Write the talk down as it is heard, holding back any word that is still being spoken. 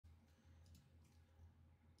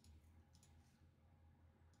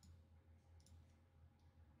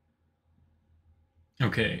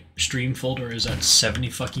Okay, stream folder is at 70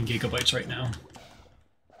 fucking gigabytes right now.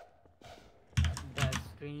 That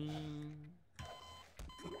stream.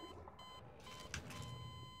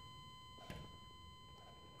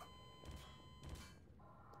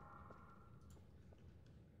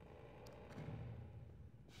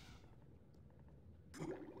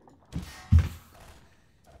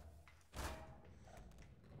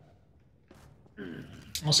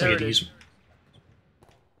 I'll say these.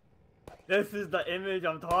 This is the image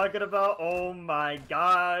I'm talking about. Oh my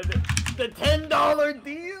god. The $10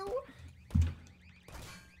 deal?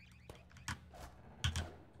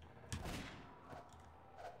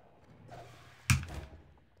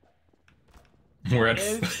 We're at.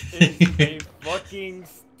 This is a fucking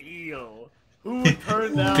steal. Who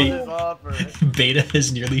turned down this offer? Beta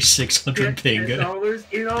has nearly 600 ping.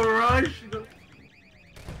 $10 in a rush.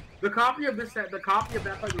 The copy of this, the copy of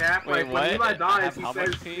that fucking app, like when Eli dies, he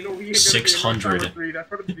says, you know, we ain't 600. That's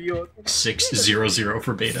part of the deal. 600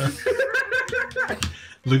 for beta.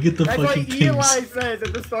 Look at the That's fucking what pings. Eli says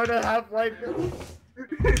at the start of Half-Life.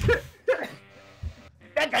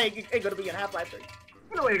 That guy ain't gonna be in Half-Life 3.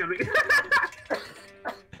 No way, gonna be.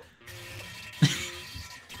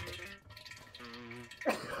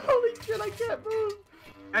 Holy shit, I can't move.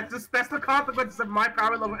 That's the consequences of my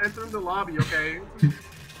power level entering the lobby, okay?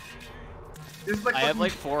 Like I have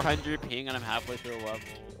like 400 ping and I'm halfway through a level.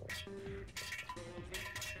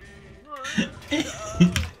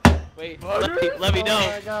 Wait, let me know. Oh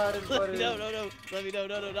my god, it's Let me know, no, let me know,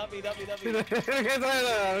 no, not me. What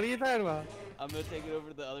are you talking about? I'm gonna take it over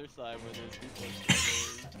to the other side where there's people.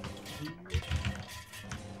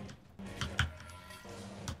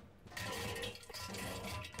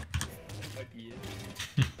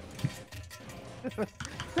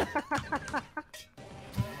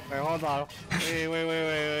 Wait, hold on.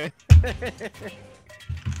 Wait.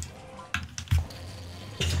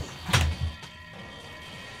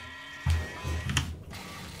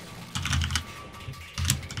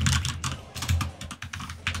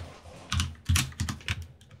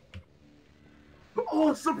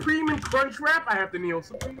 Oh, Supreme and Crunchwrap? I have to kneel.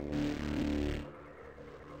 Supreme.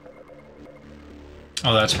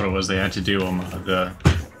 Oh, that's what it was. They had to do the.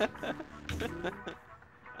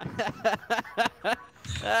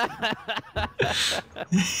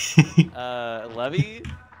 Levy?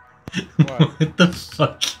 What the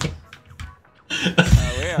fuck?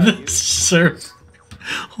 Where are you? Sir.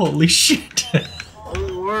 Holy shit.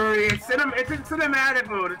 Don't worry, it's cinematic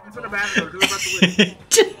mode. It's cinematic mode. We're about to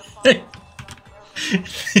win.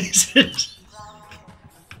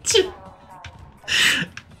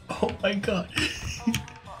 Oh my god.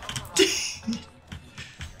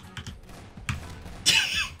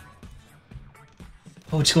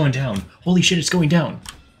 Oh, it's going down. Holy shit, it's going down.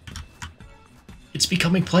 It's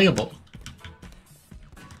becoming playable.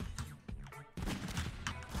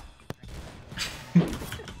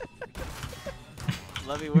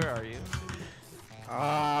 Levy, where are you?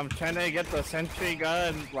 I'm trying to get the sentry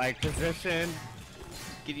gun, like, position.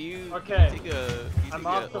 Can you Okay. take a, I'm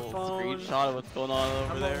off the little phone. screenshot of what's going on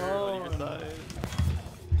over I'm there on your alone. side?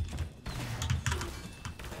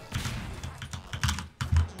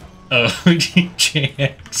 Oh,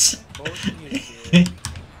 JX. Both of you did.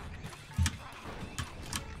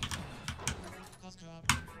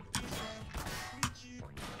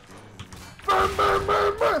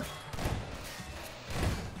 Burn.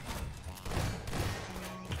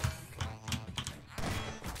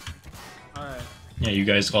 Alright. Yeah, you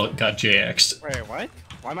guys all got JX'd. Wait, what?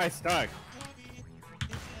 Why am I stuck?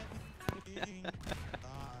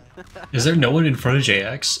 Is there no one in front of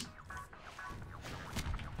JX?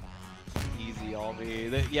 Easy, all me.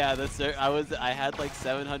 Yeah, I had like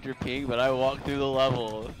 700 ping, but I walked through the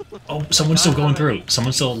level. Oh, someone's still going through.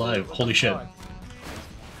 Someone's still alive. Holy shit.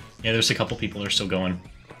 Yeah, there's a couple people that are still going.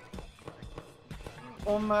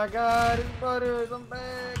 Oh my god, it's Butters, I'm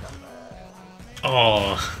back.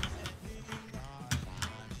 Oh.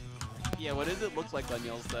 Yeah, what does it look like on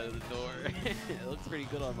y'all's side of the door? It looks pretty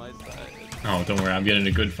good on my side. Oh, don't worry, I'm getting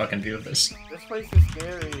a good fucking view of this. This place is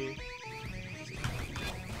scary.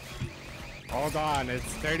 Hold on,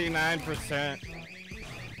 it's 39%.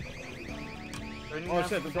 Oh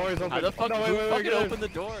shit, the door is open. How the fuck no, who wait, fucking good. opened the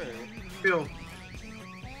door? Phil.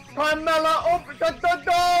 Carmela, open the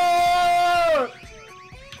door!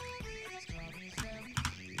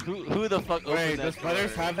 Who the fuck opened Wait, that does door?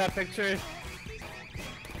 Butters have that picture?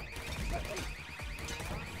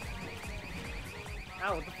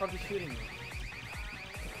 Ow, what the fuck is shooting me?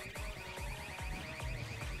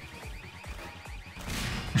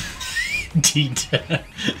 Dita.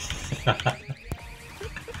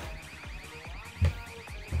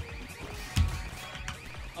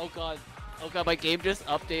 god. Oh god, my game just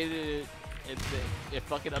updated it. It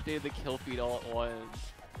fucking updated the kill feed all at once.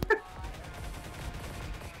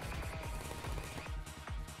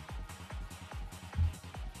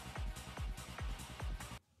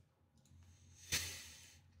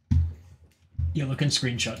 Yeah, look in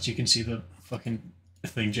screenshots. You can see the fucking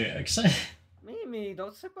thing, JX. Mimi,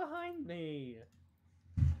 don't sit behind me.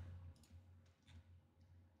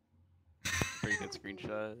 Pretty good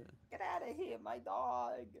screenshot. Get out of here, my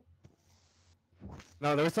dog.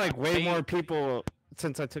 No, there was like way more people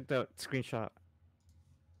since I took the screenshot.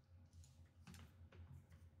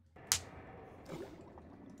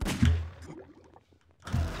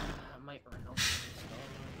 I might run out.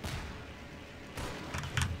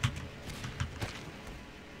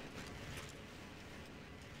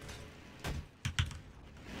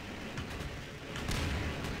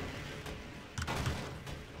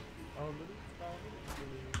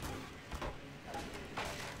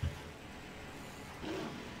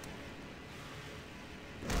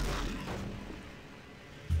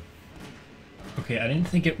 Okay, I didn't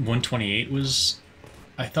think 128 was...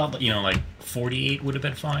 I thought that, you know, like, 48 would have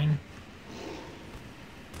been fine.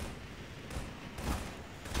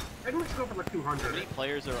 I think we should go for like 200. How many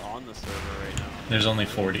players are on the server right now? There's only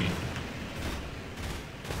 40. I mean,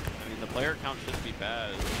 the player count shouldn't be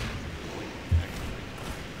bad.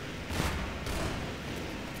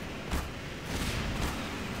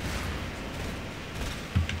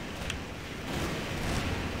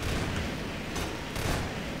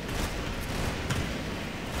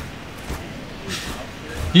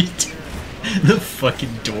 The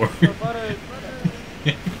fucking door. You're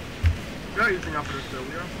not using outfitter still,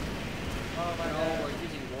 Leo? Oh my god. We're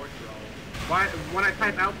using wardrobe. Why? When I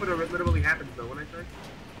type outfitter, it literally happens though. When I type.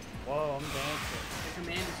 Whoa, I'm dancing. The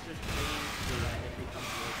command is just changed so that it becomes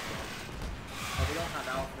wardrobe. Oh, we don't have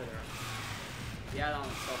outfitter. The add-on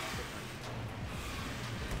itself is different.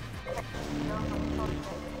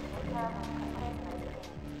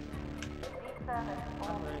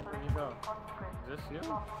 Where you go? Is this you?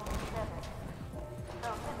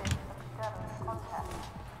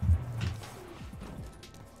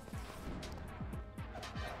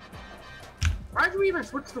 Why did we even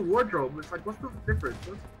switch to wardrobe? It's like, what's the difference?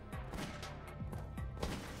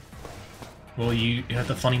 Well, you have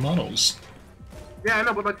the funny models. Yeah, I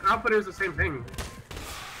know, but like outfitter is the same thing.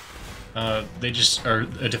 They just are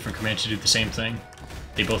a different command to do the same thing.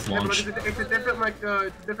 They both Yeah, launch. but it's a different like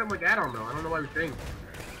add-on though. I don't know why we changed.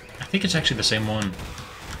 I think it's actually the same one.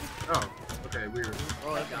 Oh, okay, weird.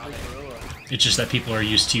 Oh, that's a big gorilla. It's just that people are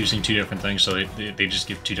used to using two different things, so they just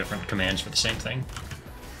give two different commands for the same thing.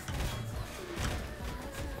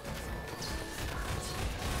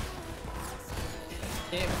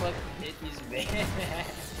 Can't fucking hit these man.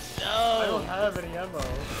 I don't No! have any ammo.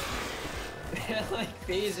 They're like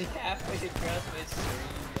phasing halfway across my screen.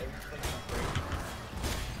 Every fucking break.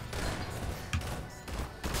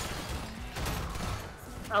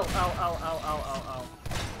 Ow, ow, ow, ow, ow, ow, ow.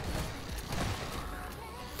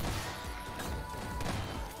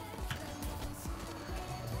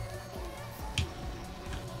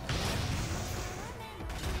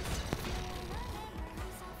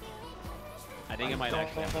 I think it might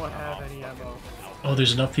actually have to don't turn have off. any ammo. Oh,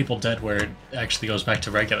 there's enough people dead where it actually goes back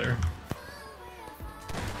to regular.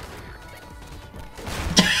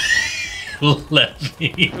 Let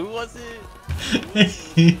me. Who was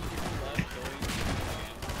it?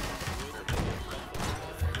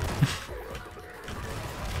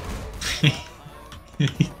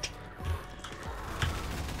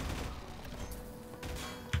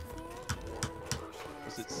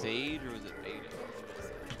 Was it Sage or was it Beta?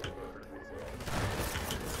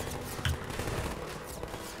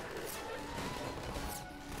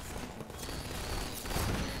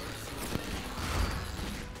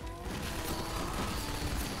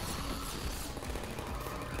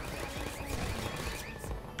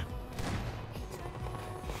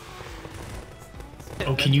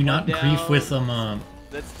 Oh, can you not That's one grief down. with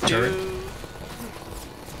That's turret? two.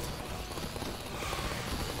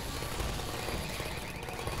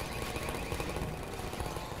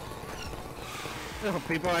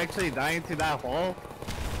 People are actually dying to that hole.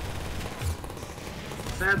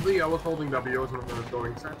 Sadly, I was holding W as one of the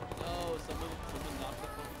going set. Oh, someone knocked the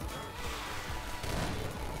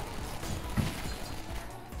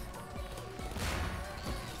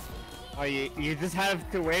phone. Oh, you just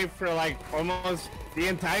have to wait for like almost the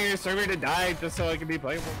entire server to die just so it can be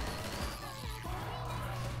playable.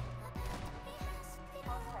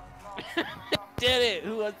 Did it!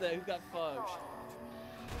 Who was that? Who got fucked?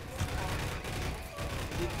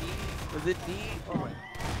 Was it D? Was it D? Oh my.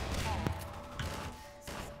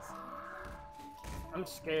 I'm I'm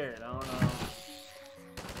scared. I don't know.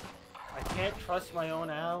 I can't trust my own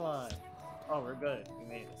ally. Oh, we're good. We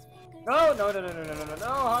made it. No, no, no, no, no, no, no, no, no,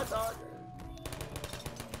 hot dog.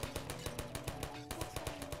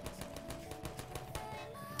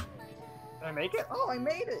 Did I make it? Oh, I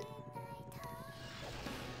made it.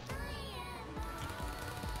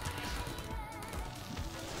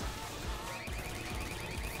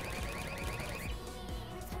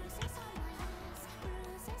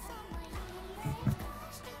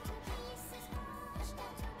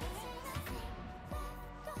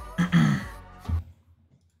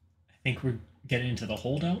 I think we're getting into the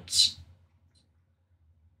holdouts.